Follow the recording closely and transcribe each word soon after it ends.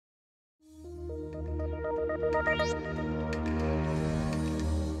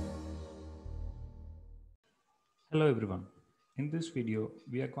Hello everyone. In this video,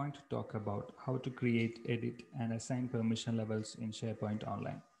 we are going to talk about how to create, edit, and assign permission levels in SharePoint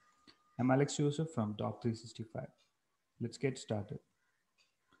Online. I'm Alex Joseph from Doc365. Let's get started.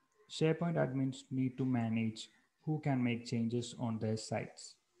 SharePoint admins need to manage who can make changes on their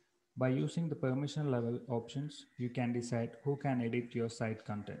sites. By using the permission level options, you can decide who can edit your site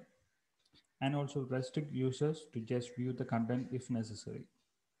content and also restrict users to just view the content if necessary.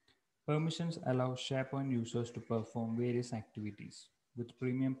 Permissions allow SharePoint users to perform various activities. With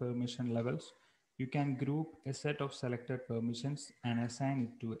premium permission levels, you can group a set of selected permissions and assign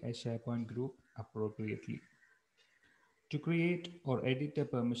it to a SharePoint group appropriately. To create or edit a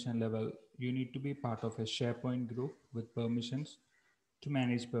permission level, you need to be part of a SharePoint group with permissions to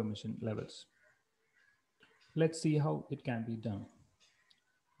manage permission levels. Let's see how it can be done.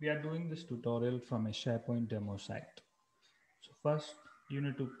 We are doing this tutorial from a SharePoint demo site. So first, you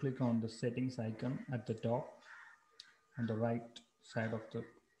need to click on the settings icon at the top on the right side of the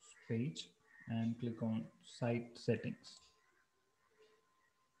page and click on site settings.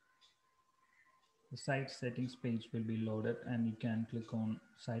 The site settings page will be loaded and you can click on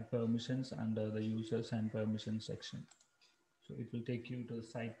site permissions under the users and permissions section. So it will take you to the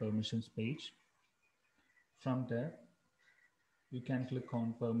site permissions page. From there, you can click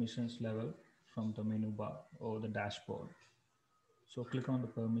on permissions level from the menu bar or the dashboard. So click on the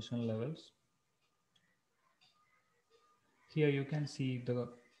permission levels. Here you can see the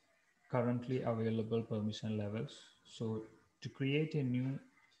currently available permission levels. So to create a new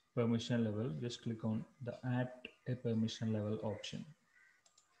permission level, just click on the add a permission level option.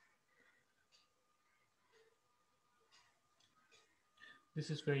 This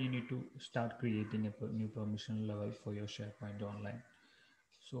is where you need to start creating a new permission level for your SharePoint Online.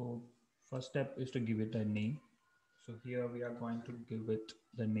 So first step is to give it a name. So here we are going to give it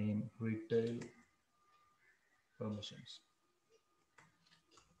the name retail permissions.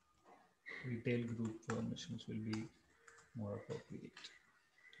 Retail group permissions will be more appropriate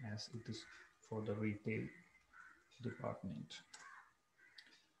as it is for the retail department.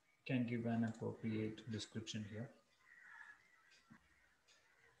 You can give an appropriate description here.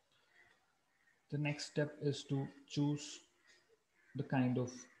 The next step is to choose the kind of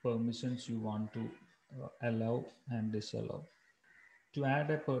permissions you want to allow and disallow. To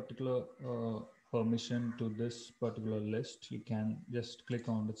add a particular permission to this particular list, you can just click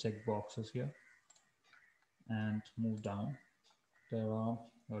on the check boxes here and move down. There are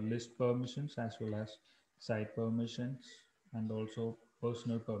list permissions as well as site permissions and also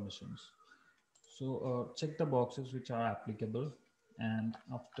personal permissions. So check the boxes which are applicable, and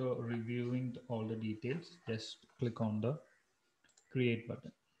after reviewing all the details, just click on the create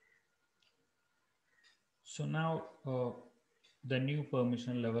button. So now the new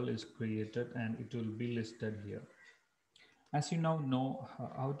permission level is created and it will be listed here. As you now know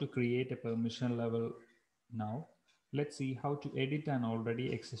how to create a permission level now, let's see how to edit an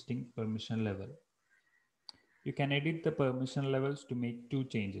already existing permission level. You can edit the permission levels to make two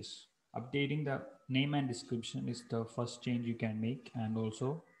changes. Updating the name and description is the first change you can make, and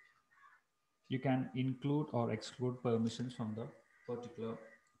also you can include or exclude permissions from the particular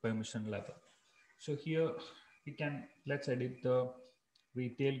permission level. So here let's edit the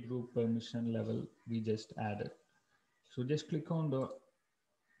retail group permission level we just added. So just click on the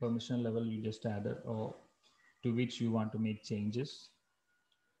permission level you just added or to which you want to make changes.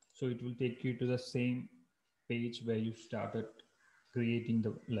 So it will take you to the same page where you started creating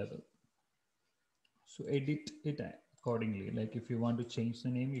the level. So edit it accordingly. Like if you want to change the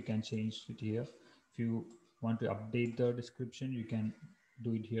name, you can change it here. If you want to update the description, you can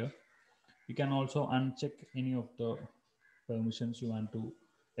do it here. You can also uncheck any of the permissions you want to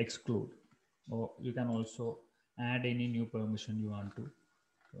exclude, or you can also add any new permission you want to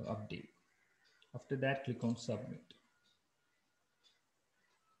update. After that, click on submit.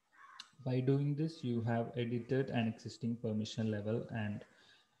 By doing this, you have edited an existing permission level and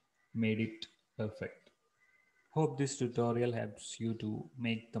made it perfect. Hope this tutorial helps you to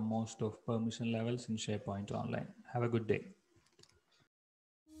make the most of permission levels in SharePoint Online. Have a good day.